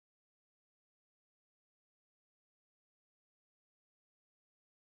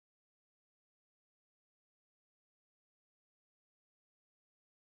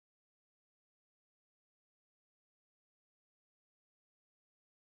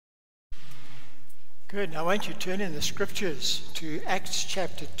Good. Now, won't you turn in the scriptures to Acts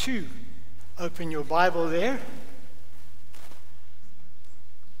chapter 2? Open your Bible there.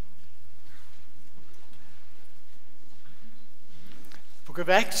 Book of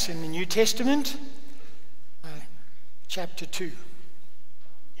Acts in the New Testament, chapter 2.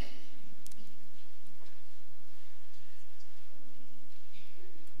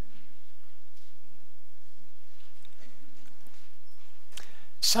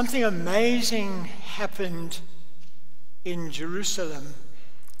 Something amazing happened in Jerusalem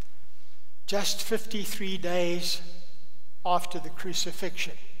just 53 days after the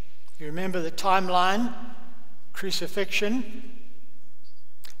crucifixion. You remember the timeline? Crucifixion.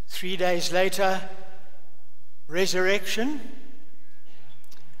 3 days later, resurrection.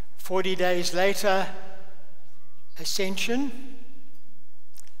 40 days later, ascension.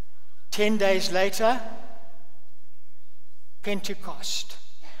 10 days later, Pentecost.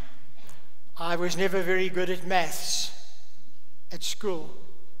 I was never very good at maths at school.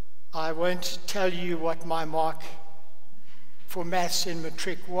 I won't tell you what my mark for maths in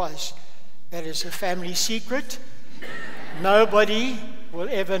matric was. That is a family secret. Nobody will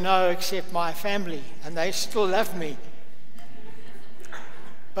ever know except my family, and they still love me.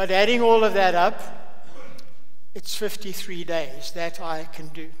 But adding all of that up, it's 53 days that I can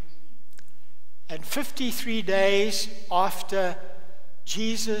do. And 53 days after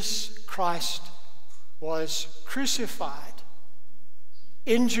Jesus Christ was crucified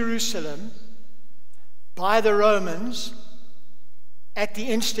in Jerusalem by the Romans at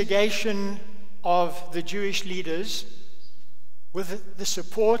the instigation of the Jewish leaders, with the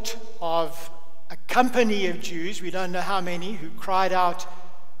support of a company of Jews, we don't know how many, who cried out,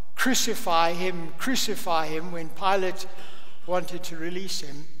 crucify him, when Pilate wanted to release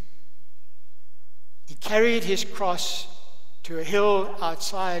him. He carried his cross to a hill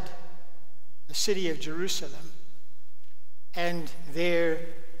outside the city of Jerusalem, and there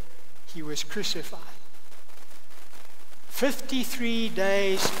he was crucified. 53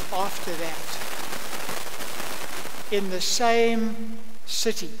 days after that, in the same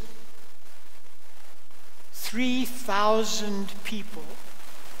city, 3,000 people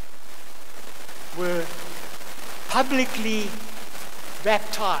were publicly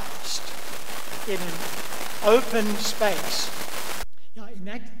baptized in an open space. Now,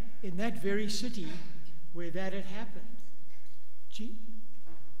 in that very city where that had happened,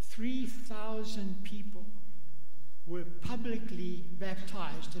 3,000 people were publicly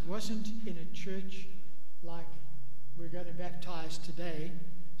baptized. It wasn't in a church like we're going to baptize today,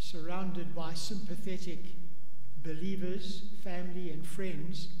 surrounded by sympathetic believers, family and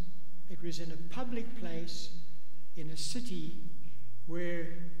friends. It was in a public place in a city where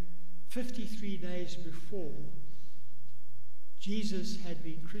 53 days before, Jesus had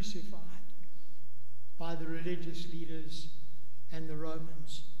been crucified by the religious leaders and the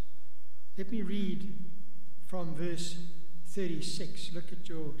Romans. Let me read from verse 36. Look at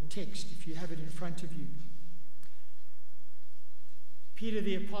your text if you have it in front of you. Peter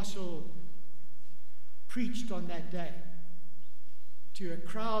the Apostle preached on that day to a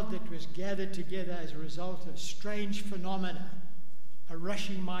crowd that was gathered together as a result of strange phenomena, a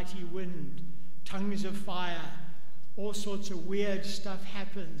rushing mighty wind, tongues of fire, all sorts of weird stuff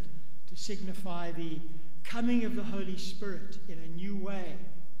happened to signify the coming of the Holy Spirit in a new way.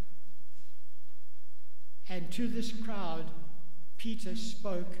 And to this crowd, Peter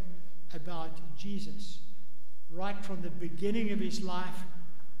spoke about Jesus, right from the beginning of his life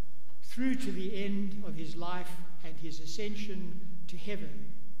through to the end of his life and his ascension to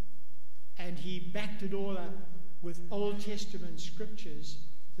heaven. And he backed it all up with Old Testament scriptures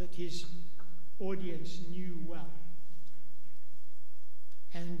that his audience knew well.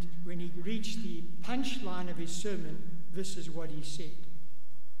 And when he reached the punchline of his sermon, this is what he said.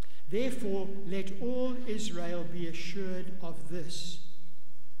 Therefore, let all Israel be assured of this.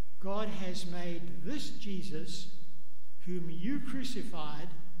 God has made this Jesus, whom you crucified,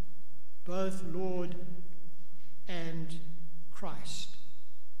 both Lord and Christ,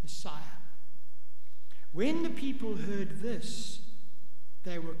 Messiah. When the people heard this,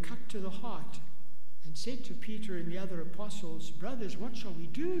 they were cut to the heart and said to Peter and the other apostles, brothers, what shall we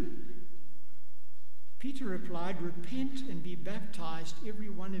do? Peter replied, repent and be baptized, every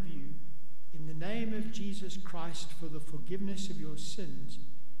one of you, in the name of Jesus Christ for the forgiveness of your sins,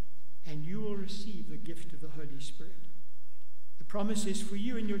 and you will receive the gift of the Holy Spirit. The promise is for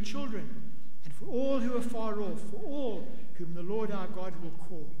you and your children, and for all who are far off, for all whom the Lord our God will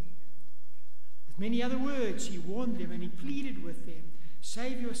call. With many other words, he warned them and he pleaded with them,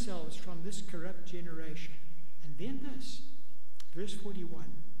 save yourselves from this corrupt generation. And then this, verse 41,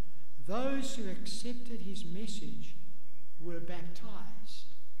 those who accepted his message were baptized,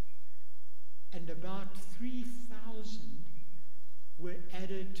 and about 3,000 were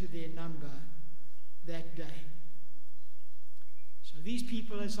added to their number that day. So these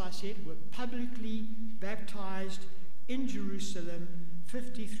people, as I said, were publicly baptized in Jerusalem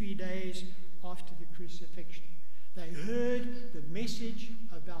 53 days after the crucifixion. They heard the message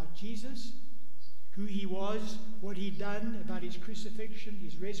about Jesus, who he was, what he'd done, about his crucifixion,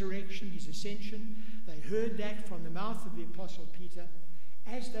 his resurrection, his ascension. They heard that from the mouth of the Apostle Peter.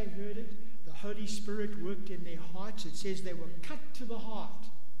 As they heard it, the Holy Spirit worked in their hearts. It says they were cut to the heart.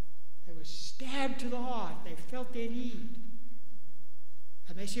 They were stabbed to the heart. They felt their need.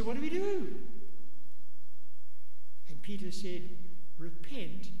 And they said, what do we do? And Peter said,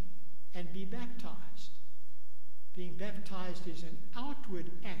 repent and be baptized. Being baptized is an outward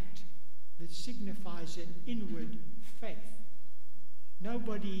act that signifies an inward faith.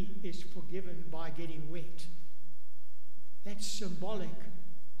 Nobody is forgiven by getting wet. That's symbolic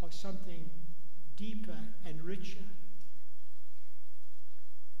of something deeper and richer.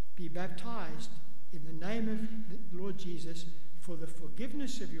 Be baptized in the name of the Lord Jesus for the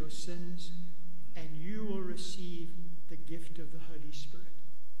forgiveness of your sins, and you will receive the gift of the Holy Spirit.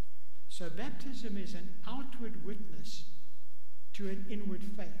 So baptism is an outward witness to an inward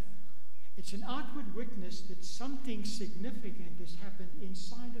faith. It's an outward witness that something significant has happened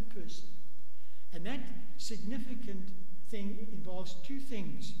inside a person. And that significant thing involves two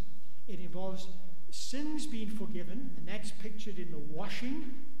things. It involves sins being forgiven, and that's pictured in the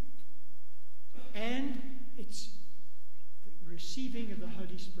washing, and it's the receiving of the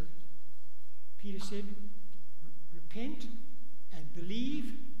Holy Spirit. Peter said, repent and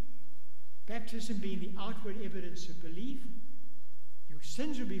believe. Baptism being the outward evidence of belief. Your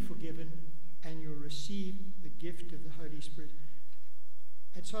sins will be forgiven, and you'll receive the gift of the Holy Spirit.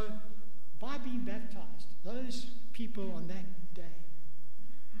 And so, by being baptized, those people on that day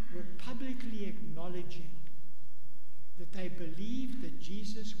were publicly acknowledging that they believed that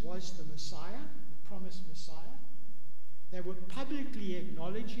Jesus was the Messiah, the promised Messiah. They were publicly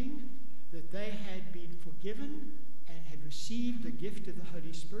acknowledging that they had been forgiven and had received the gift of the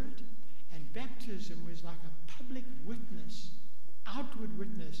Holy Spirit. And baptism was like a public witness, outward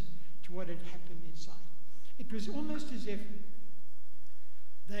witness to what had happened inside. It was almost as if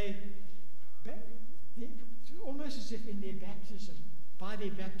in their baptism, by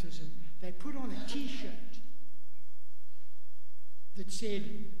their baptism, they put on a t-shirt that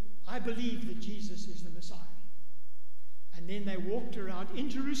said, I believe that Jesus is the Messiah. And then they walked around in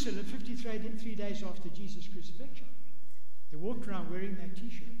Jerusalem 53 days after Jesus' crucifixion. They walked around wearing that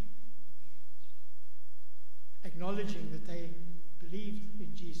t-shirt, acknowledging that they believed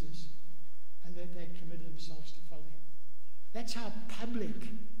in Jesus and that they committed themselves to follow him. That's how public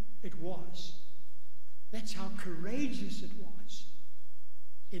it was. That's how courageous it was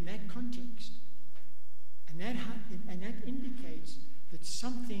in that context. And that indicates that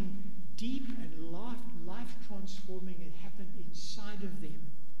something deep and life-transforming had happened inside of them,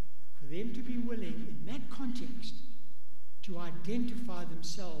 for them to be willing in that context to identify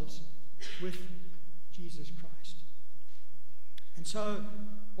themselves with Jesus Christ. And so,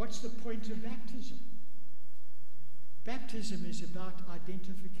 what's the point of baptism? Baptism is about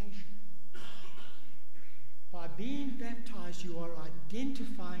identification. By being baptized, you are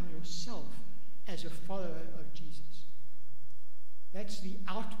identifying yourself as a follower of Jesus. That's the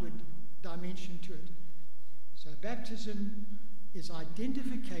outward dimension to it. So baptism is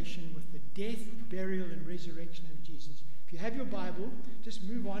identification with the death, burial, and resurrection of Jesus. If you have your Bible, just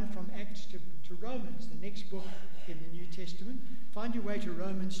move on from Acts to Romans, the next book in the New Testament. Find your way to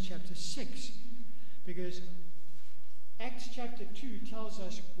Romans chapter 6, because Acts chapter 2 tells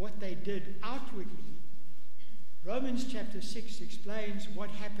us what they did outwardly. Romans chapter 6 explains what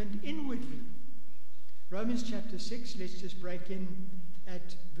happened inwardly. Romans chapter 6, let's just break in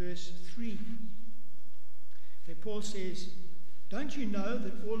at verse 3, where Paul says, don't you know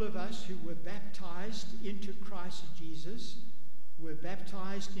that all of us who were baptized into Christ Jesus were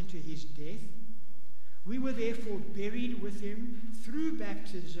baptized into his death? We were therefore buried with him through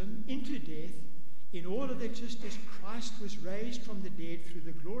baptism into death, in order that just as Christ was raised from the dead through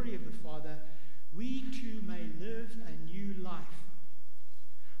the glory of the Father, we too may live a new life.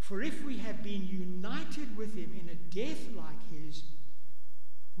 For if we have been united with him in a death like his,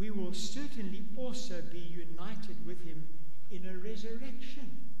 we will certainly also be united with him in a resurrection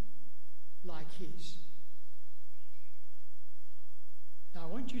like his. Now I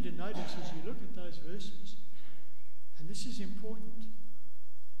want you to notice as you look at those verses, and this is important,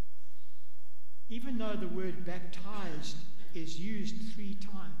 even though the word baptized is used 3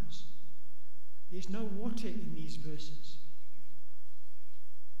 times There's no water in these verses.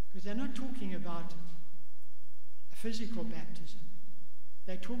 Because they're not talking about a physical baptism.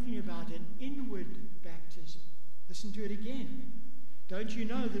 They're talking about an inward baptism. Listen to it again. Don't you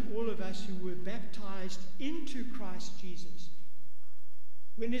know that all of us who were baptized into Christ Jesus,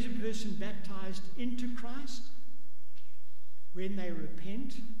 when is a person baptized into Christ? When they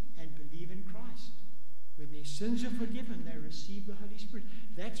repent and believe in Christ. When their sins are forgiven, they receive the Holy Spirit.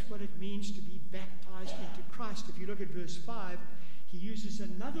 That's what it means to be baptized into Christ. If you look at verse 5, he uses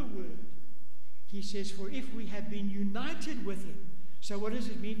another word. He says, for if we have been united with him. So what does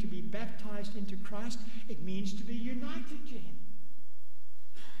it mean to be baptized into Christ? It means to be united to him.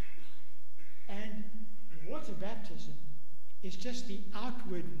 And water baptism is just the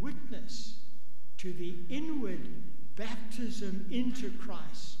outward witness to the inward baptism into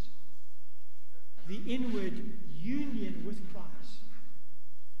Christ. The inward union with Christ.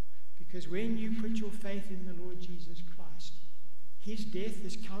 Because when you put your faith in the Lord Jesus Christ, his death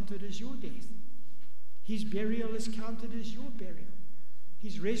is counted as your death. His burial is counted as your burial.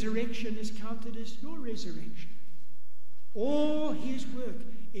 His resurrection is counted as your resurrection. All his work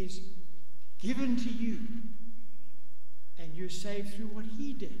is given to you, and you're saved through what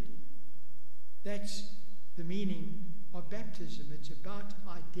he did. That's the meaning of baptism. It's about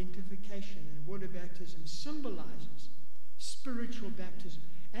identification, and water baptism symbolizes spiritual baptism.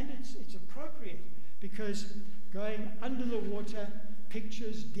 And it's appropriate because going under the water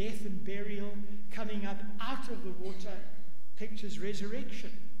pictures death and burial, coming up out of the water pictures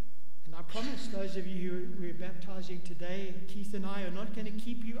resurrection. And I promise those of you who we're baptizing today, Keith and I are not going to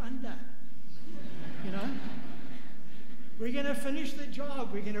keep you under. You know? We're going to finish the job.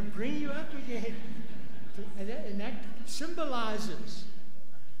 We're going to bring you up again. And that symbolizes,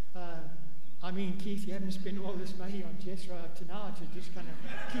 Keith, you haven't spent all this money on Jethro up to now to just kind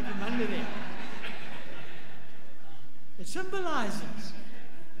of keep him under there. It symbolizes,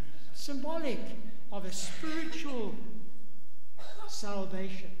 symbolic of a spiritual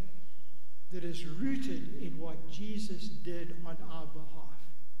salvation that is rooted in what Jesus did on our behalf.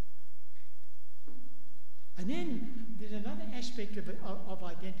 And then there's another aspect of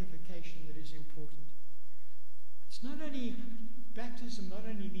identification that is important. It's not only, baptism not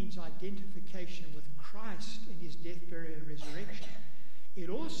only means identification with Christ in his death, burial, and resurrection, it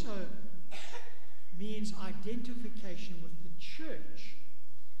also means identification with the church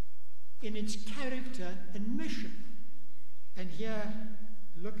in its character and mission. And here,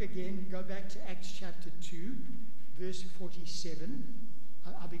 look again, go back to Acts chapter 2, verse 47.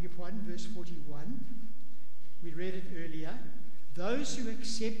 I beg your pardon, verse 41. We read it earlier. Those who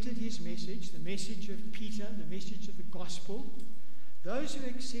accepted his message, the message of Peter, the message of the gospel, those who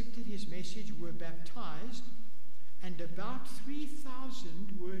accepted his message were baptized, and about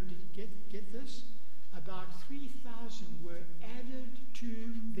 3,000 were, get this? About 3,000 were added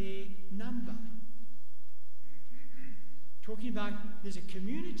to their number. Talking about there's a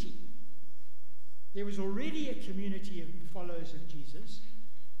community. There was already a community of followers of Jesus,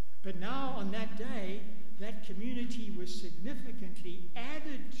 but now on that day, that community was significantly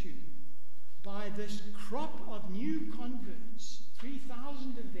added to by this crop of new converts,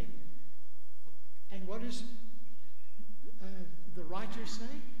 3,000 of them. And what does the writer say?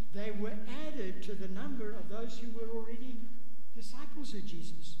 They were added to the number of those who were already disciples of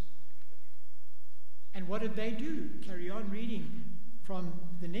Jesus. And what did they do? Carry on reading from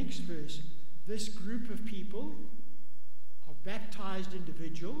the next verse. This group of people, of baptized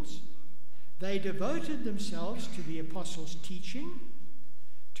individuals, they devoted themselves to the apostles' teaching,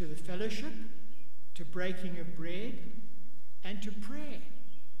 to the fellowship, to breaking of bread, and to prayer.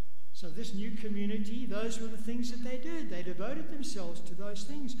 So this new community, those were the things that they did. They devoted themselves to those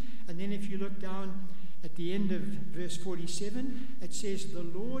things. And then if you look down at the end of verse 47, it says, the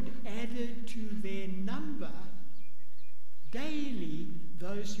Lord added to their number daily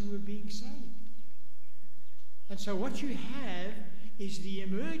those who were being saved. And so what you have is the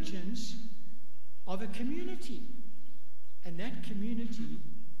emergence of a community. And that community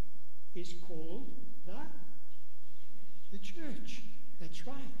is called the church. That's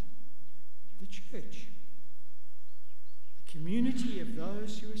right. The church. A community of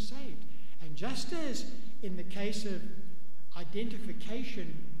those who are saved. And just as in the case of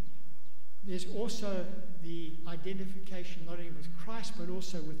identification, there's also the identification not only with Christ but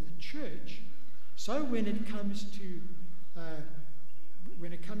also with the church. So when it comes to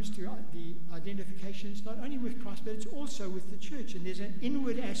the identification, it's not only with Christ but it's also with the church. And there's an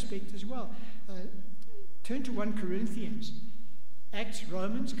inward aspect as well. Turn to 1 Corinthians. Acts,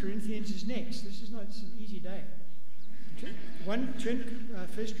 Romans, Corinthians is next. It's an easy day. 1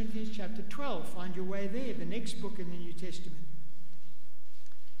 Corinthians chapter 12. Find your way there, the next book in the New Testament.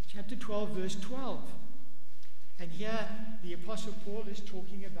 Chapter 12, verse 12. And here the Apostle Paul is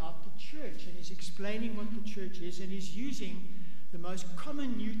talking about the church, and he's explaining what the church is, and he's using the most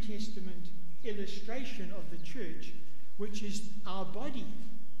common New Testament illustration of the church, which is our body.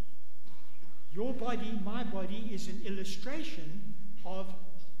 Your body, my body, is an illustration of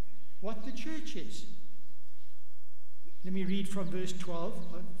what the church is. Let me read from verse 12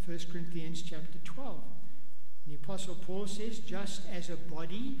 of 1 Corinthians chapter 12. The Apostle Paul says, just as a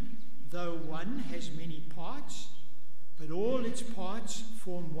body, though one, has many parts, but all its parts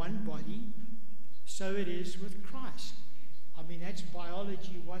form one body, so it is with Christ. I mean, that's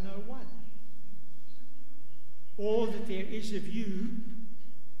biology 101. All that there is of you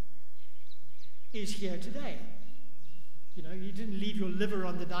is here today. You know, you didn't leave your liver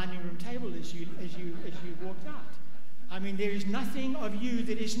on the dining room table as you walked out. I mean, there is nothing of you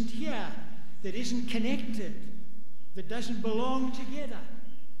that isn't here, that isn't connected, that doesn't belong together.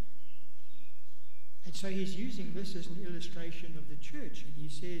 And so he's using this as an illustration of the church. And he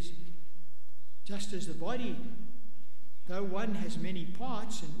says, just as the body, though one has many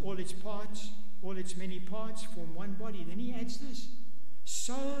parts, and all its many parts form one body, then he adds this,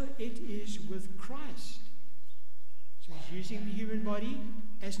 so it is with Christ. So he's using the human body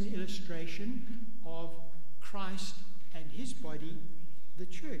as an illustration of Christ and his body, the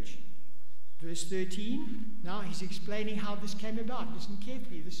church. Verse 13, now he's explaining how this came about. Listen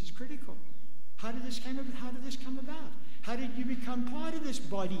carefully, this is critical. How did this come about? How did you become part of this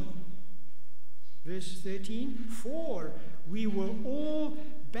body? Verse 13, for we were all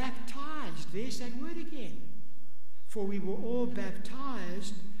baptized. There's that word again. For we were all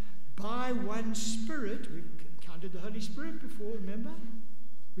baptized by one Spirit. We've counted the Holy Spirit before, remember?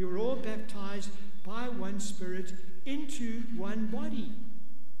 We were all baptized by one Spirit into one body.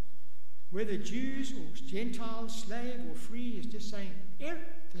 Whether Jews or Gentiles, slave or free, is just saying,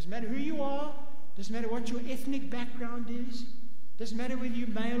 doesn't matter who you are, doesn't matter what your ethnic background is, doesn't matter whether you're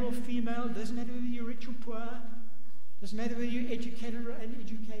male or female, doesn't matter whether you're rich or poor, doesn't matter whether you're educated or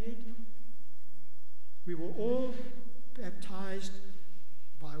uneducated. We were all baptized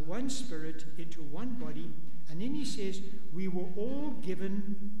by one Spirit into one body. And then he says, we were all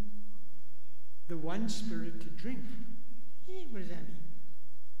given the one Spirit to drink. What does that mean?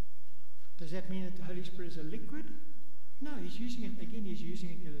 Does that mean that the Holy Spirit is a liquid? No, he's using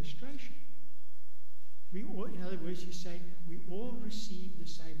an illustration. We all, in other words, he's saying we all receive the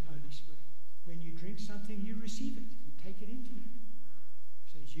same Holy Spirit. When you drink something, you receive it. You take it into you.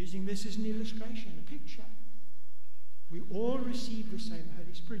 So he's using this as an illustration, a picture. We all receive the same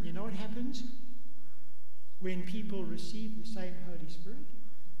Holy Spirit. You know what happens when people receive the same Holy Spirit?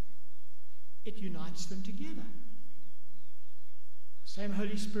 It unites them together. Same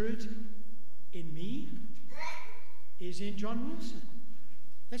Holy Spirit in me is in John Wilson.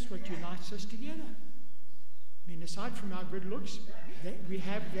 That's what unites us together. I mean, aside from our good looks, we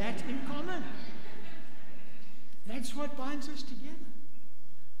have that in common. That's what binds us together.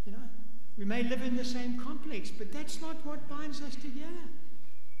 You know, we may live in the same complex, but that's not what binds us together.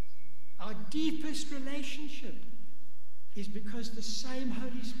 Our deepest relationship is because the same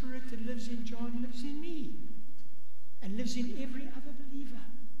Holy Spirit that lives in John lives in me and lives in every other believer.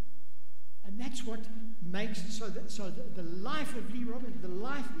 And that's what makes it so the life of Leigh Robinson, the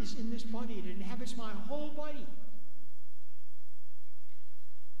life is in this body. It inhabits my whole body.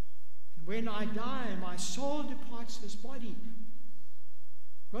 And when I die and my soul departs this body,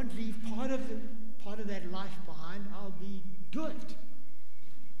 I won't leave part of that life behind. I'll be dirt.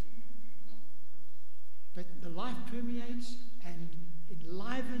 But the life permeates and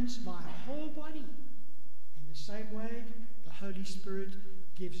enlivens my whole body. In the same way, the Holy Spirit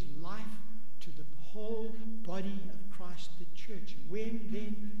gives life to the whole body of Christ, the church. When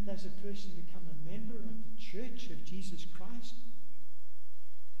then does a person become a member of the church of Jesus Christ?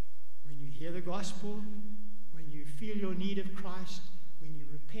 When you hear the gospel, when you feel your need of Christ, when you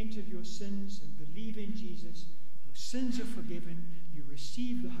repent of your sins and believe in Jesus, your sins are forgiven, you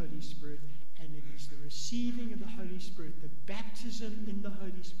receive the Holy Spirit, and it is the receiving of the Holy Spirit, the baptism in the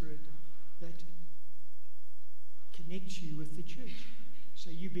Holy Spirit, that connects you with the church. So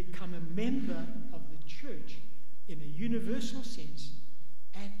you become a member of the church in a universal sense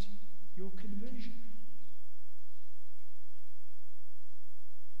at your conversion.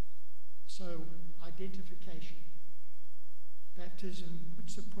 So, identification. Baptism,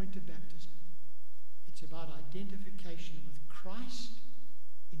 what's the point of baptism? It's about identification with Christ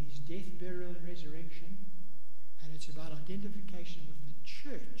in his death, burial, and resurrection, and it's about identification with the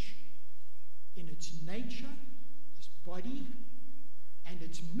church in its nature, as body and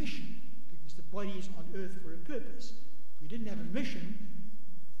its mission, because the body is on earth for a purpose. If we didn't have a mission,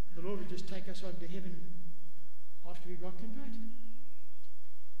 the Lord would just take us home to heaven after we got converted.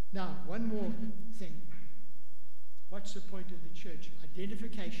 Now, one more thing. What's the point of the church?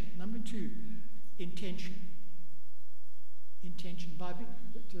 Identification. Number 2, intention. Intention.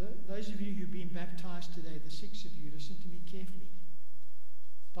 To those of you who've been baptized today, the 6 of you, listen to me carefully.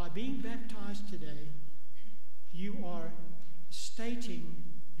 By being baptized today, you are stating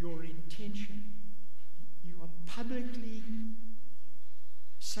your intention. You are publicly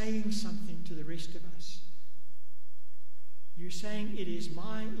saying something to the rest of us. You're saying, it is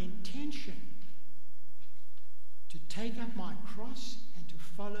my intention to take up my cross and to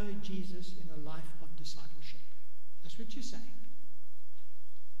follow Jesus in a life of discipleship. That's what you're saying.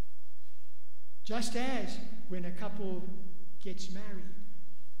 Just as when a couple gets married,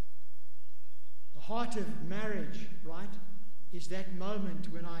 the heart of marriage, right, is that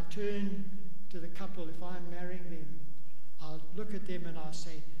moment when I turn to the couple, if I'm marrying them, I'll look at them and I'll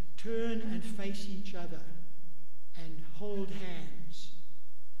say, turn and face each other and hold hands.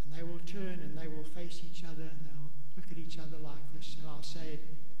 And they will turn and they will face each other and they'll look at each other like this. And I'll say,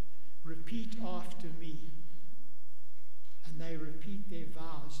 repeat after me. And they repeat their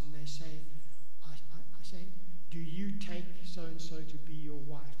vows and they say, I say, do you take so-and-so to be your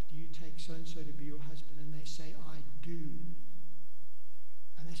wife? Do you take so-and-so to be your husband? And they say, I do.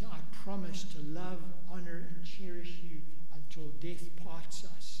 And they say, I promise to love, honor, and cherish you until death parts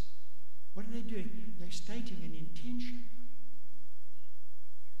us. What are they doing? They're stating an intention.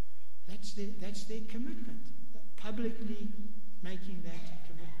 That's their commitment. Publicly making that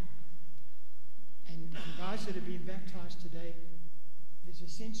commitment. And guys that have been baptized today, there's a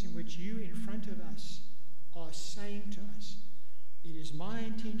sense in which you in front of us are saying to us, it is my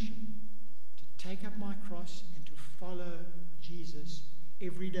intention to take up my cross and to follow Jesus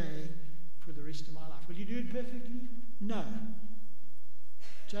every day for the rest of my life. Will you do it perfectly? No.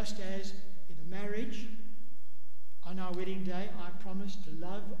 Just as in a marriage, on our wedding day, I promise to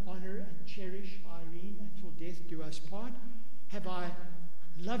love, honor, and cherish Irene until death do us part. Have I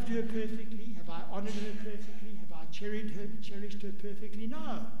loved her perfectly? Have I honored her perfectly? Have I cherished her perfectly?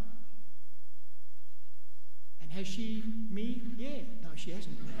 No. And has she me? Yeah. No, she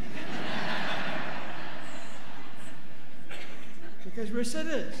hasn't. Because we're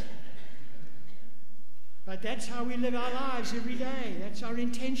sinners. But that's how we live our lives every day. That's our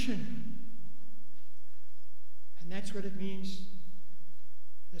intention. And that's what it means.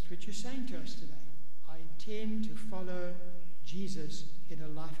 That's what you're saying to us today. I intend to follow Jesus in a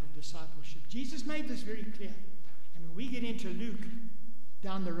life of discipleship. Jesus made this very clear. And when we get into Luke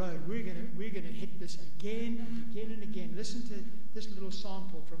down the road, we're going to hit this again and again and again. Listen to this little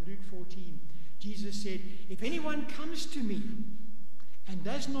sample from Luke 14. Jesus said, if anyone comes to me and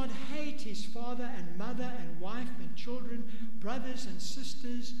does not hate his father and mother and wife and children, brothers and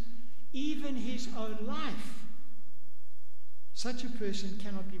sisters, even his own life, such a person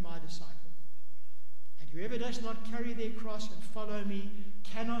cannot be my disciple. And whoever does not carry their cross and follow me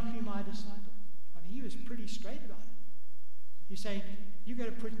cannot be my disciple. I mean, he was pretty straight about it. He's saying, you've got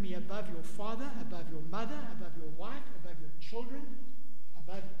to put me above your father, above your mother, above your wife, above your children,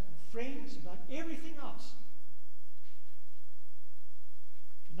 above your friends, above everything else.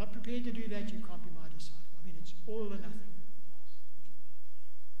 If you're not prepared to do that, you can't be my disciple. I mean, it's all or nothing.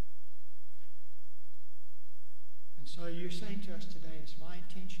 And so you're saying to us today, it's my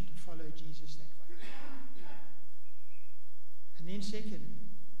intention to follow Jesus that way. And then second,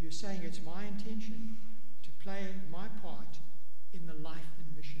 you're saying it's my intention to play my part in the life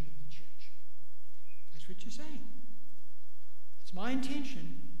and mission of the church. That's what you're saying. It's my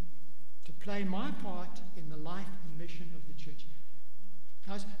intention to play my part in the life and mission of the church.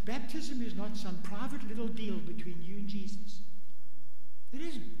 Guys, baptism is not some private little deal between you and Jesus. It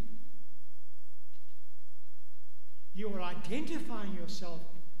isn't. You are identifying yourself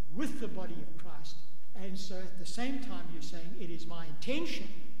with the body of Christ, and so at the same time you're saying, it is my intention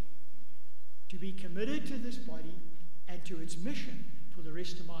to be committed to this body and to its mission for the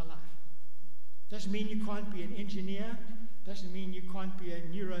rest of my life. Doesn't mean you can't be an engineer, doesn't mean you can't be a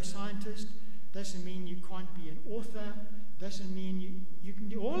neuroscientist, doesn't mean you can't be an author, doesn't mean you can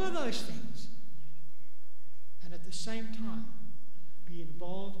do all of those things and at the same time be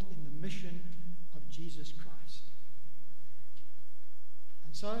involved in the mission of Jesus Christ.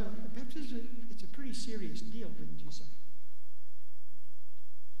 And so baptism, it's a pretty serious deal, wouldn't you say?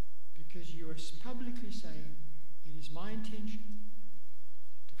 Because you are publicly saying, it is my intention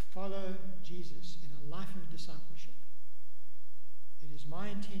to follow Jesus in a life of discipleship. It is my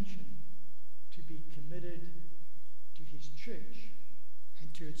intention to be committed to his church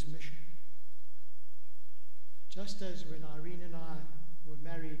and to its mission. Just as when Irene and I were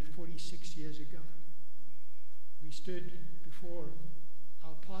married 46 years ago, we stood before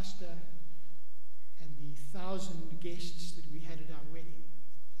our pastor and the 1,000 guests that we had at our wedding.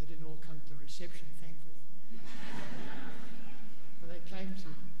 They didn't all come to the reception, thankfully. But they came to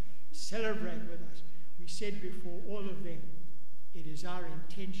celebrate with us. We said before all of them, it is our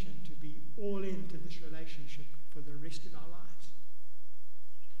intention to be all into this relationship for the rest of our lives.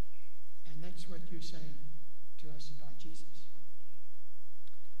 And that's what you're saying to us about Jesus.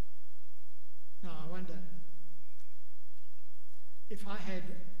 Now, I wonder, if I had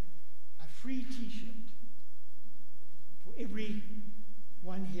a free t-shirt for every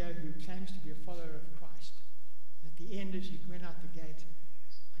one here who claims to be a follower of Christ, at the end as you went out the gate,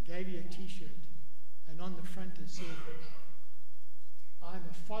 I gave you a t-shirt, and on the front it said, I'm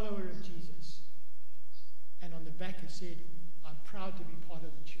a follower of Jesus. And on the back it said, I'm proud to be part of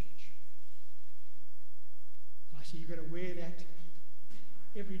the church. And I said, you've got to wear that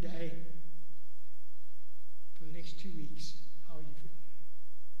every day for the next 2 weeks. How would you feel?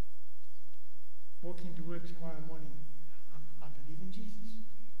 Walking to work tomorrow morning, I believe in Jesus.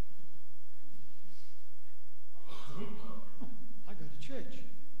 Oh, I go to church.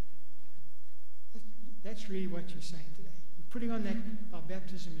 That's really what you're saying today. You're putting on that, by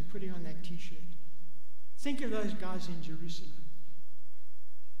baptism, you're putting on that t-shirt. Think of those guys in Jerusalem.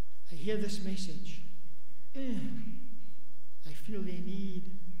 They hear this message. They feel their need.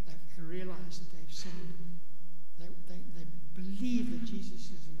 They realize that they've sinned. They believe that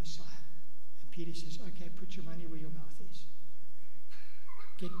Jesus is the Messiah. And Peter says, okay, put your money where your mouth is.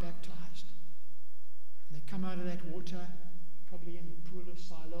 Get baptized. And they come out of that water, probably in the pool of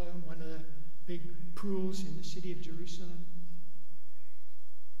Siloam, one of the big pools in the city of Jerusalem.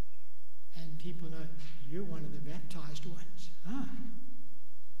 And people know, you're one of the baptized ones.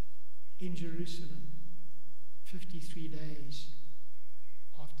 In Jerusalem, 53 days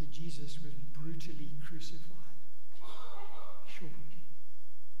after Jesus was brutally crucified. Sure.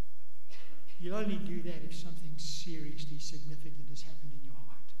 You'll only do that if something seriously significant has happened in your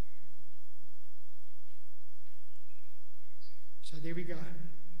heart. So there we go.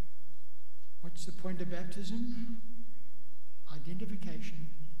 What's the point of baptism? Identification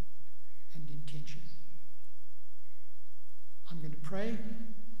and intention. I'm going to pray.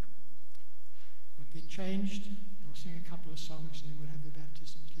 We'll get changed. We'll sing a couple of songs and then we'll have the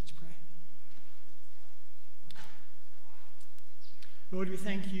baptisms. Let's pray. Lord, we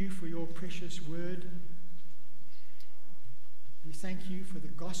thank you for your precious word. We thank you for the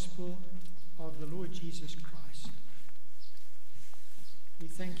gospel of the Lord Jesus Christ. We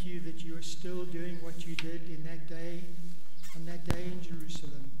thank you that you are still doing what you did in that day, on that day in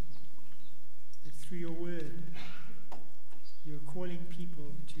Jerusalem, that through your word, you are calling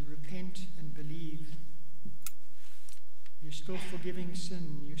people to repent and believe. You're still forgiving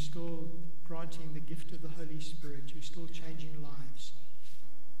sin. You're still granting the gift of the Holy Spirit. You're still changing lives.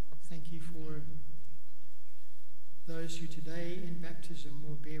 Thank you for those who today in baptism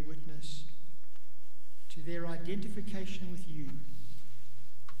will bear witness to their identification with you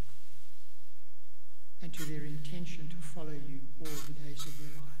and to their intention to follow you all the days of their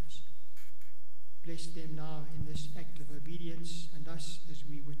lives. Bless them now in this act of obedience and us as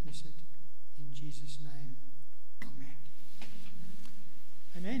we witness it. In Jesus' name, amen.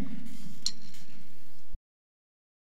 Amen.